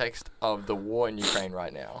context of the war in Ukraine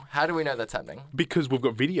right now? How do we know that's happening? Because we've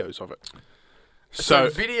got videos of it. So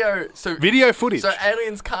Video footage. So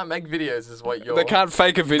aliens can't make videos, is what you're. They can't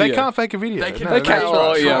fake a video. They can't fake a video. They can. No, They that's can't- right.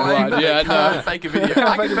 oh, yeah, Try, right, but yeah, they can't no. fake a video.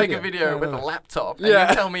 I can fake a video with a laptop. And Yeah.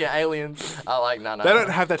 you tell me aliens are like, no. They don't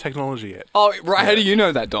have that technology yet. Oh, right. How do you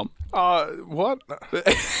know that, Dom? What?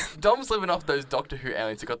 Dom's living off those Doctor Who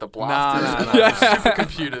aliens who got the blasters nah. and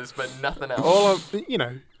supercomputers, but nothing else. All of,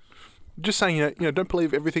 just saying, don't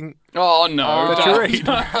believe everything Oh, no. that you read.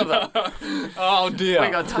 Oh, dear. We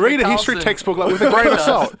got Tucker Read a history Carlson. textbook like with a grain of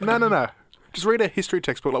salt. No. Just read a history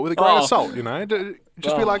textbook like with a grain Oh. of salt.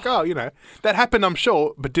 Just be like, that happened. I'm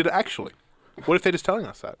sure, but did it actually? What if they're just telling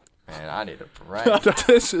us that? Man, I need a break.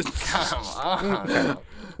 This is... Come on.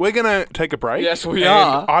 We're gonna take a break. Yes, we and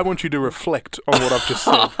are. I want you to reflect on what I've just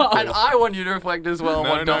said. And I want you to reflect as well on No,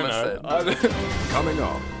 what Dom no, has said. Coming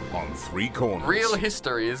up on Three Corners. Real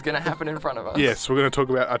history is going to happen in front of us. Yes, we're going to talk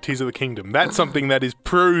about our Tears of the Kingdom. That's something that is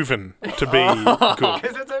proven to be good.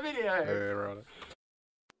 Because it's a video. Yeah, right.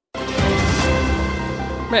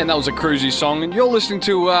 Man, that was a cruisy song, and you're listening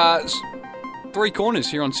to Three Corners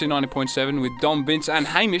here on Sin 90.7 with Dom, Vince, and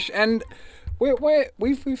Hamish, and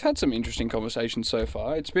we've had some interesting conversations so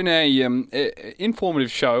far. It's been a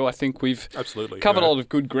informative show. I think we've Absolutely. covered a lot of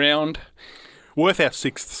good ground. Worth our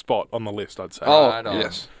 6th spot on the list, I'd say. Oh, Right on.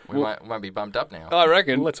 yes. We might be bumped up now. I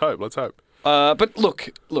reckon. Let's hope. But look,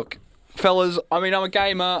 fellas. I mean, I'm a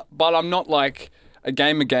gamer, but I'm not like a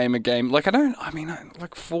gamer. Like I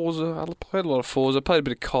like Forza. I played a lot of Forza. I played a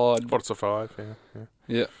bit of COD. What's a 5? Yeah.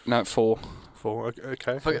 Yeah, no, 4. 4.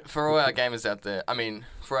 Okay. For all our gamers out there, I mean,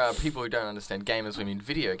 for our people who don't understand gamers, we mean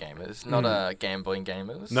video gamers, not gambling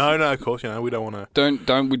gamers. No, of course, we don't want to.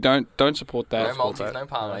 Don't support No that multis, no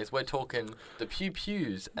parlays. We're talking the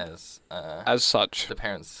pew-pews, as such. the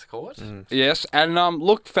parents call it. Yes, and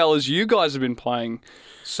look, fellas, you guys have been playing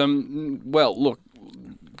some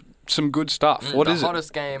good stuff. What the is it?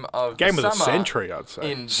 hottest game of Game the of the summer century, I'd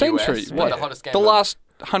say. in Century. US, but What? the hottest game The of- last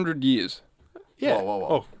 100 years. Yeah. Whoa.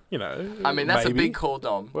 Oh, I mean, that's maybe. a big call,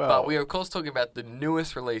 Dom. Well- but we are, of course, talking about the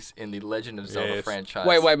newest release in the Legend of Zelda Yes. franchise.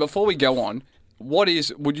 Wait, before we go on, would you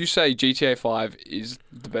say GTA 5 is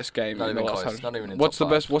the best game Not in the even last close. 100? Not even in What's top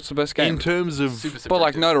the five. best? What's the best game? In terms of. Super But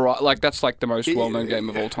like subjective. notoriety, like that's like the most well-known game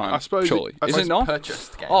of all time. I suppose. surely, I is suppose it not?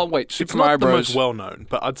 Purchased game. Oh wait, It's Super not Mario the Bros. most well known,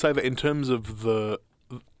 but I'd say that in terms of the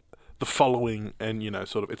following and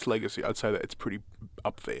sort of its legacy, I'd say that it's pretty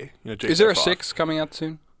up there. Is there a GTA 5. 6 coming out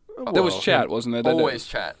soon? There was Well, chat, wasn't there? They Always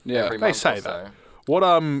chat. Yeah. Every They month say or so. that. What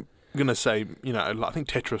I'm gonna say, I think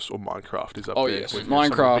Tetris or Minecraft is up Oh, there. yes. with some of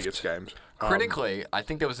the Minecraft. biggest games. Critically, I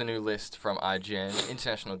think there was a new list from IGN,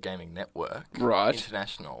 International Gaming Network. Right.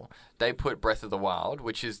 International. They put Breath of the Wild,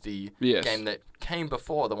 which is the Yes. game that came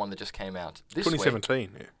before the one that just came out this week. 2017.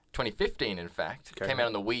 Yeah. 2015, in fact. Okay. Came out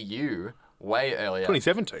on the Wii U way earlier.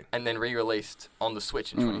 2017. And then re-released on the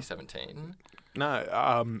Switch in Mm. 2017.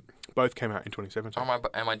 No, both came out in 2017.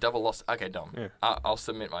 Am I double lost? Okay, Dom. Yeah. I'll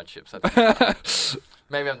submit my chips.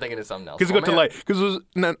 Maybe I'm thinking of something else. Because it Or got delayed. Because it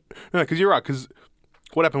was because you're right. Because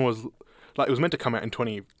what happened was, it was meant to come out in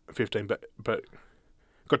 2015, but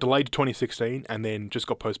got delayed to 2016, and then just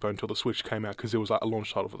got postponed until the Switch came out because it was a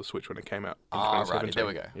launch title for the Switch when it came out in 2017. right. There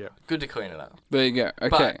we go. Yeah. Good to clean it up. There you go.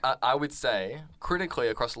 Okay. But I would say, critically,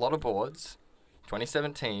 across a lot of boards,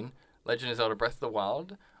 2017, Legend of Zelda Breath of the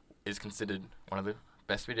Wild is considered one of the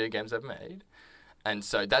best video games ever made. And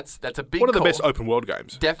so that's a big One of the call. best open world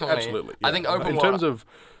games. Definitely. Absolutely. I yeah. think open in world- terms of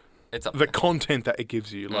It's up the there. content that it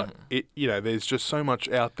gives you, like Mm-hmm. there's just so much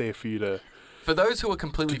out there for you to. For those who are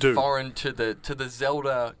completely to do. foreign to the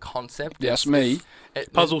Zelda concept, Yes, it's- me.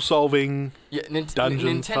 Puzzle solving. Yeah,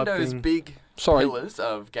 dungeons type Nintendo's thing. big Sorry. pillars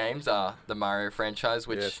of games are the Mario franchise,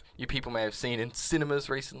 which Yes. you people may have seen in cinemas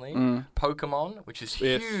recently, Mm. Pokemon, which is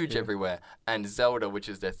Yes, huge yeah. everywhere, and Zelda, which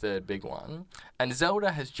is their third big one. And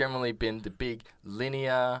Zelda has generally been the big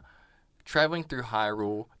linear, traveling through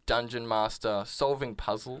Hyrule, dungeon master, solving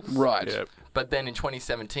puzzles. Right. Yeah. But then in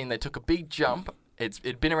 2017, they took a big jump.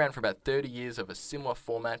 It'd been around for about 30 years of a similar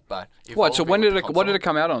format, but What? So evolving when with did the it? What console. did it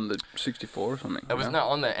come out on? The 64 or something? It was no? not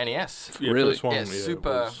on the NES. Yeah, Really? First one, Yeah,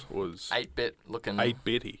 super was 8-bit looking.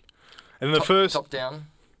 8-bitty. And the top, first top down.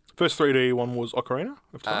 3D one was Ocarina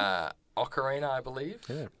of Time. Ocarina, I believe.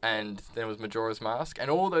 Yeah. And there was Majora's Mask, and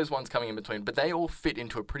all those ones coming in between. But they all fit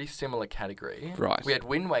into a pretty similar category. Right. We had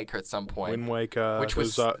Wind Waker at some point, Wind Waker, which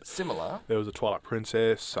was there similar. there was a Twilight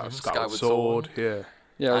Princess, Mhm, Skyward Skyward Sword. Sword. Yeah.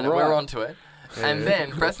 Yeah, And right. we're onto it. Yeah. And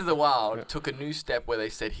then Breath of the Wild took a new step where they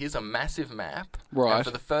said, "Here's a massive map." Right. And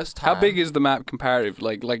for the first time, How big is the map comparative?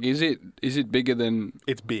 Like is it bigger than?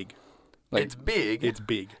 It's big. Like, it's big, It's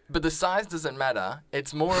big. but the size doesn't matter.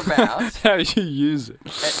 It's more about how you use it?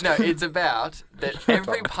 no. It's about that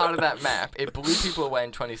every part of that map. It blew people away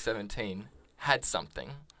in 2017. Had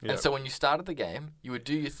something, Yep. and so when you started the game, you would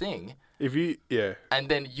do your thing, If you, yeah. and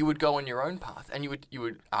then you would go on your own path, and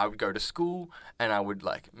I would go to school, and I would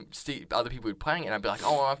like see other people would playing, and I'd be like,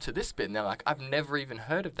 oh, I'm up to this bit, and they're like, I've never even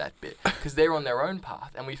heard of that bit, because they're on their own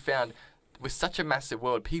path, and we found with such a massive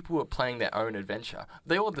world, people were playing their own adventure.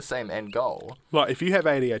 They all had the same end goal. Like, if you have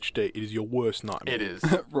ADHD, it is your worst nightmare. It is.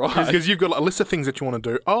 Right. Because you've got like, a list of things that you want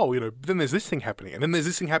to do. Oh, then there's this thing happening, and then there's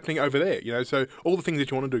this thing happening over there. So all the things that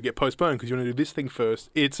you want to do get postponed because you want to do this thing first.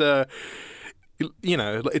 It's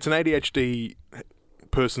it's an ADHD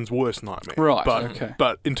person's worst nightmare. Right, But okay.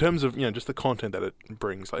 but in terms of just the content that it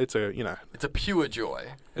brings, like, it's a It's a pure joy.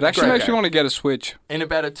 It actually Great makes game. me want to get a Switch. In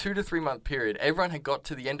about a 2 to 3 month period, everyone had got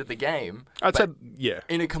to the end of the game. I'd but say yeah.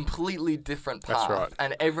 in a completely different path. That's right.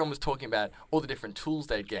 And everyone was talking about all the different tools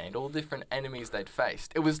they'd gained, all the different enemies they'd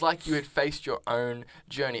faced. It was like you had faced your own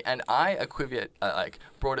journey. And I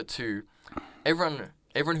brought it to everyone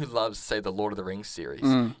who loves, say, the Lord of the Rings series.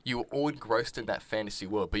 You were all engrossed in that fantasy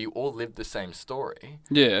world, but you all lived the same story.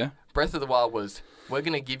 Yeah. Breath of the Wild was, we're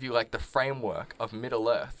going to give you like the framework of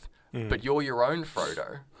Middle-earth, but you're your own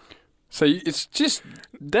Frodo. So it's just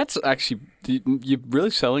that's actually you're really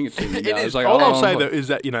selling it to me. It now. is. It's like, All I'll say I'm though is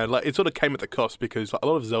that it sort of came at the cost because like, a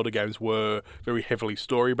lot of Zelda games were very heavily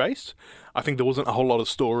story based. I think there wasn't a whole lot of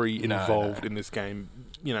story involved in this game.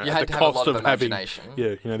 You at had the to have a cost lot of of having imagination.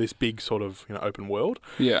 this big sort of open world.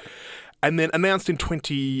 Yeah. And then announced in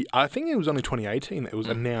I think it was only 2018 that it was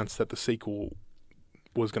announced that the sequel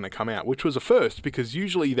was going to come out, which was a first because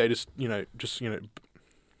usually they just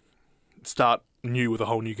start new with a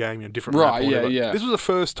whole new game, different map. Right, or whatever. yeah. This was the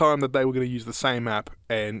first time that they were going to use the same map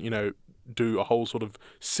and do a whole sort of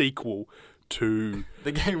sequel to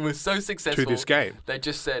The game was so successful. this game. They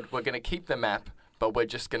just said, we're going to keep the map, but we're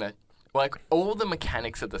just going to... Like, all the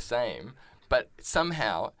mechanics are the same, but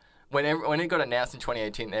somehow, when it got announced in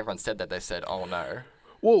 2018, everyone said that, they said, oh no.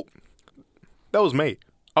 Well, that was me.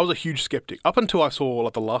 I was a huge skeptic. Up until I saw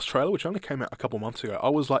like the last trailer, which only came out a couple months ago, I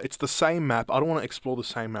was like, it's the same map. I don't want to explore the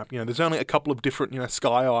same map. There's only a couple of different,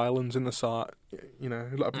 sky islands in the side,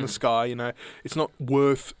 up in the sky. It's not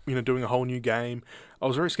worth, doing a whole new game. I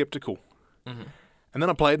was very skeptical. Mm-hmm. And then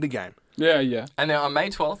I played the game. Yeah. And then on May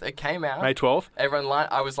 12th, it came out. May 12th.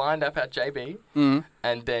 I was lined up at JB,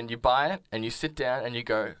 and then you buy it, and you sit down, and you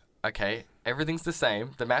go, okay, everything's the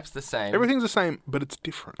same. The map's the same. Everything's the same, but it's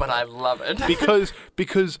different. But I love it.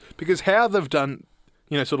 because how they've done,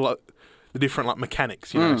 sort of like the different like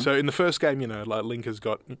mechanics, So in the first game, like Link has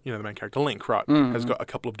got, the main character Link, right, has got a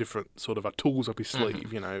couple of different sort of tools up his sleeve,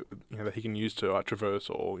 that he can use to traverse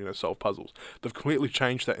or solve puzzles. They've completely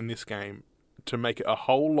changed that in this game to make it a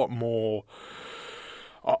whole lot more.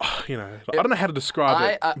 I don't know how to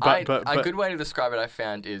describe it, but a good way to describe it I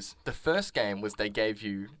found is the first game was they gave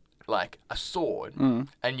you like a sword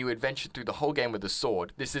and you adventured through the whole game with a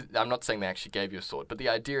sword. I'm not saying they actually gave you a sword, but the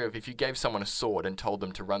idea of if you gave someone a sword and told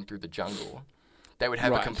them to run through the jungle, they would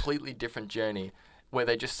have a completely different journey where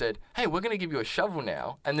they just said, hey, we're going to give you a shovel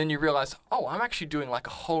now. And then you realize, oh, I'm actually doing like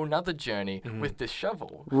a whole nother journey with this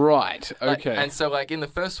shovel. Right. Okay. And so like in the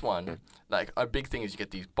first one, like a big thing is you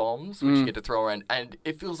get these bombs, which you get to throw around, and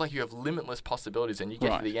it feels like you have limitless possibilities, and you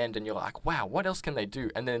get to the end and you're like, wow, what else can they do?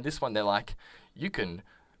 And then in this one, they're like, you can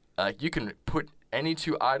put any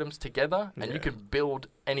two items together and you can build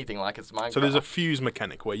anything like it's Minecraft. So there's a fuse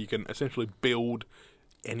mechanic where you can essentially build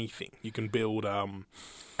anything. You can build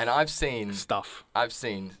and I've seen stuff. I've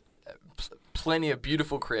seen plenty of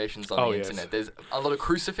beautiful creations on the internet. There's a lot of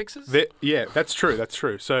crucifixes. That's true. That's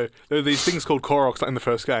true. So there are these things called Koroks in the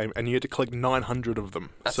first game, and you had to collect 900 of them.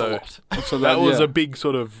 That's so a lot. So that was a big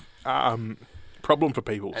sort of problem for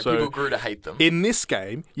people. And so people grew to hate them. in this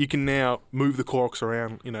game, you can now move the Koroks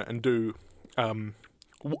around, and do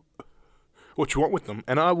what you want with them.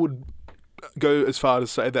 And I would go as far as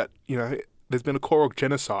say that there's been a Korok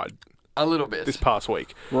genocide A little bit. this past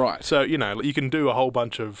week. Right. So you can do a whole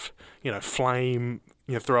bunch of flame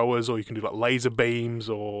throwers, or you can do like laser beams,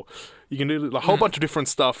 or you can do a whole bunch of different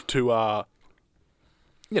stuff to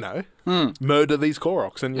murder these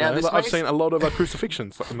Koroks. And, Now, this I've may seen a lot of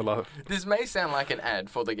crucifixions in the last. This may sound like an ad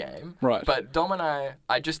for the game, Right. but Dom and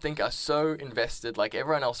I just think are so invested, like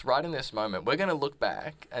everyone else, right in this moment. We're going to look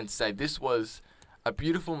back and say this was a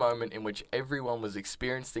beautiful moment in which everyone was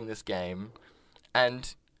experiencing this game,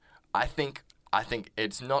 and I think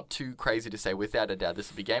it's not too crazy to say, without a doubt, this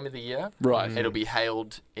will be Game of the Year. Right. It'll be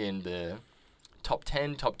hailed in the top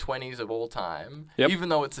 10, top 20s of all time, Yep. even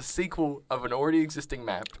though it's a sequel of an already existing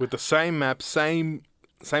map. With the same map, same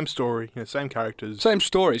story, same characters. Same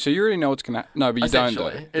story. So you already know what's gonna. No, but you don't.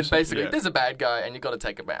 Essentially, Though. it's basically, Yeah. there's a bad guy and you got to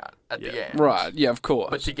take him out at the end. Right. Yeah. Of course.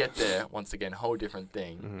 But to get there, once again, whole different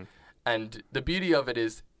thing. Mm-hmm. And the beauty of it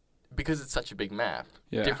is, because it's such a big map,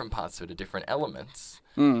 Yeah. different parts of it are different elements.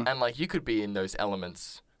 Mm. And like you could be in those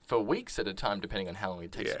elements for weeks at a time, depending on how long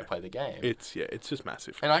it takes you Yeah. to play the game. It's just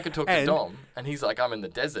massive. And I could talk to And- Dom, and he's like, I'm in the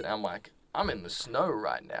desert. I'm like, I'm in the snow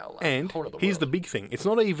right now. Like, And corner of the here's the world. big thing. It's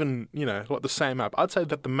not even, like the same map. I'd say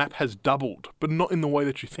that the map has doubled, but not in the way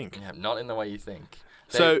that you think. Yeah, not in the way you think.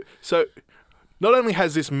 So not only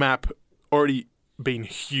has this map already been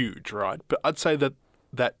huge, right? But I'd say that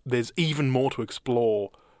there's even more to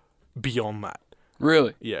explore beyond that.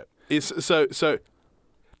 Really. Yeah. So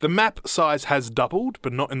the map size has doubled,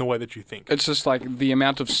 but not in the way that you think. It's just like the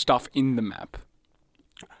amount of stuff in the map.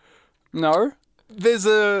 No. There's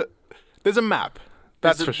a map.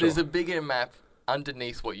 That's for sure. There's a bigger map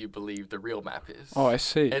underneath what you believe the real map is. Oh, I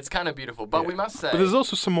see. It's kind of beautiful, but Yeah. we must say But there's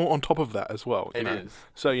also some more on top of that as well. It you know? is.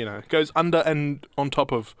 So, it goes under and on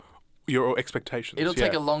top of your expectations. it'll yeah.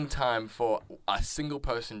 take a long time for a single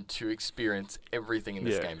person to experience everything in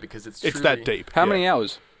this Yeah. game because it's It's truly, that deep. How yeah. many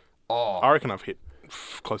hours? Oh, I reckon I've hit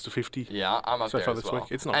close to 50. yeah, I'm up so there far as this well.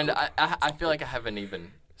 week. It's not and good. I feel like I haven't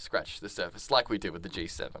even scratched the surface like we did with the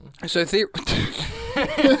G7. So That's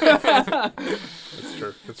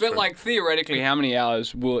true. That's But true. like theoretically, how many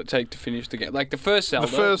hours will it take to finish the game? Like the first Zelda,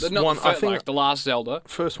 first not one, the I fir- think- like the last Zelda.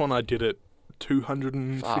 First one I did at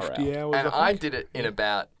 250 Far hours. And I I think. did it in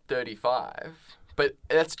about 35. But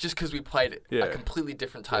that's just because we played Yeah. a completely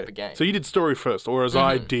different type of game. So you did story first, whereas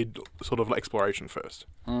I Mhm. did sort of like exploration first,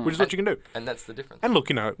 which is what you can do. and that's the difference. And look,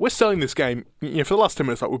 we're selling this game. For the last 10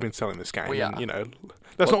 minutes, like we've been selling this game. We and, are.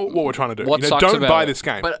 that's not what we're trying to do. what sucks Don't about buy it? this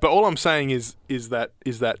game. But- But all I'm saying is that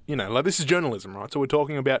like this is journalism, right? So we're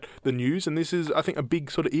talking about the news, and this is, I think, a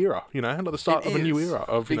big sort of era. Like the start It of a new is, era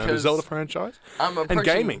of the because Zelda franchise I'm and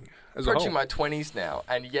gaming as a whole. approaching my 20s now,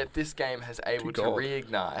 and yet this game has able to God.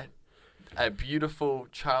 reignite a beautiful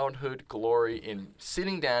childhood glory in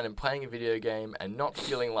sitting down and playing a video game and not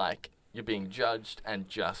feeling like you're being judged and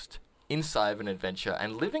just inside of an adventure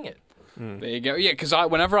and living it. There you go. Yeah, because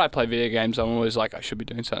whenever I play video games, I'm always like, I should be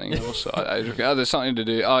doing something else. There's something to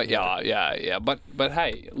do. Oh, yeah. But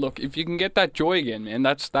hey, look, if you can get that joy again, man,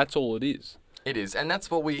 that's all it is. It is, and that's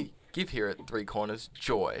what we give here at Three Corners,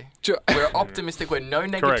 joy. Jo- We're optimistic, we're no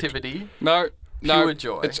Correct. negativity. No, Pure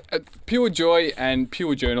joy. It's pure joy and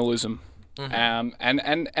pure journalism.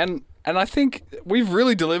 Mm-hmm. And I think we've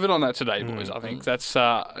really delivered on that today, boys. I think that's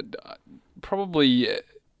probably.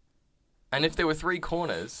 And if there were 3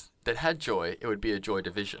 corners that had joy, it would be a Joy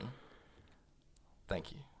Division.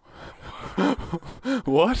 Thank you.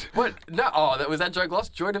 What? What? No, was that joke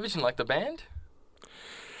lost? Joy Division, like the band?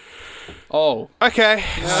 Oh, Okay,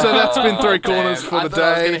 so that's been Three Corners Damn, for I the thought I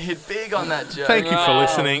was day. going to hit big on that joke. Thank you for Oh.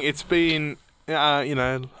 listening. It's been,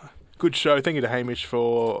 good show. Thank you to Hamish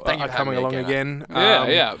for Thank you for coming having me along again.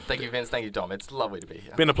 yeah. Thank you, Vince. Thank you, Dom. It's lovely to be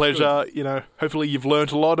here. Been a pleasure. Hopefully you've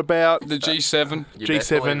learnt a lot about The G7. You best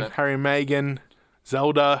believe G7, it. Harry and Meghan,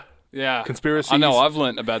 Zelda, Yeah. conspiracies. I know. I've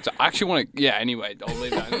learnt about. I actually want to. Yeah. Anyway, I'll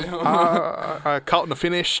leave that. Carlton are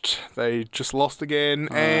finished. They just lost again,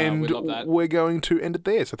 and we love that. we're going to end it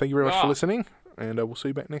there. So thank you very much for Ah. listening, and we'll see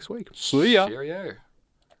you back next week. See ya. Cheerio.